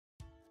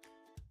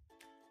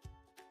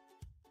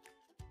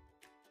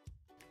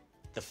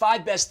The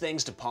 5 best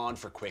things to pawn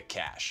for quick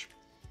cash.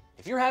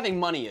 If you're having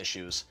money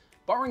issues,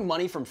 borrowing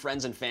money from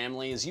friends and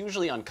family is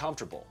usually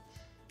uncomfortable.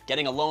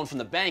 Getting a loan from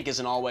the bank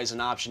isn't always an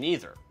option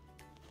either.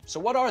 So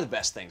what are the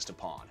best things to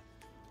pawn?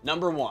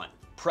 Number 1.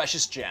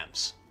 Precious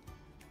gems.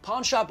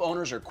 Pawnshop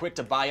owners are quick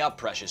to buy up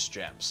precious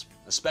gems,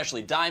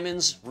 especially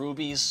diamonds,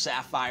 rubies,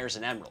 sapphires,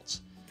 and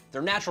emeralds.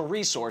 They're natural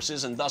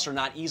resources and thus are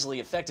not easily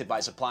affected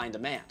by supply and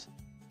demand.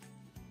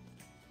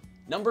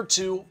 Number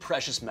 2.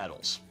 Precious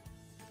metals.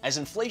 As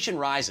inflation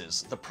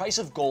rises, the price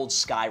of gold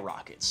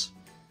skyrockets.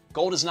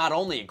 Gold is not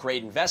only a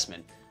great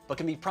investment, but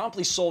can be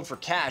promptly sold for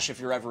cash if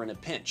you're ever in a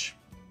pinch.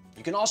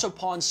 You can also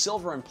pawn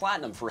silver and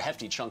platinum for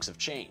hefty chunks of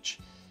change.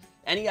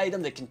 Any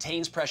item that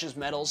contains precious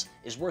metals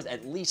is worth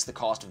at least the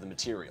cost of the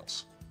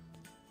materials.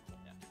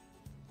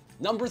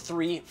 Number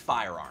 3.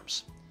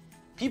 Firearms.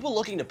 People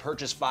looking to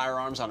purchase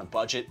firearms on a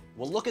budget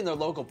will look in their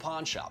local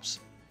pawn shops.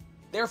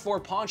 Therefore,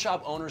 pawn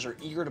shop owners are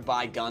eager to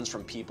buy guns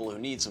from people who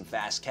need some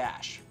fast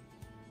cash.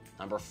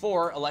 Number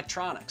 4.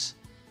 Electronics.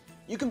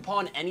 You can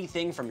pawn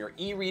anything from your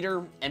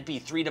e-reader,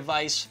 MP3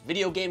 device,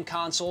 video game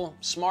console,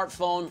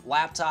 smartphone,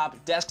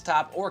 laptop,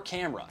 desktop, or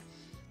camera.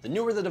 The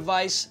newer the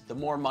device, the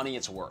more money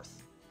it's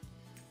worth.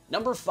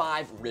 Number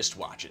 5.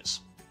 Wristwatches.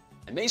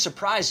 It may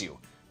surprise you,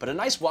 but a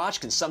nice watch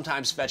can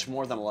sometimes fetch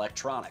more than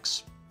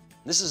electronics.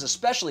 This is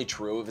especially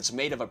true if it's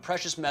made of a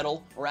precious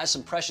metal or has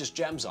some precious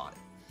gems on it.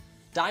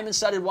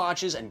 Diamond-studded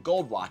watches and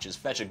gold watches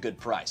fetch a good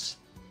price.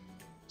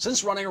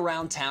 Since running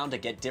around town to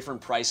get different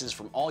prices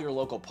from all your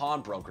local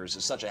pawnbrokers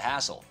is such a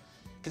hassle,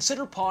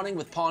 consider pawning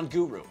with Pawn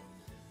Guru.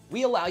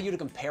 We allow you to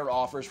compare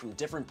offers from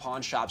different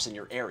pawn shops in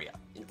your area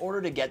in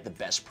order to get the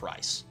best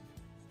price.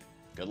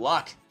 Good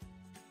luck!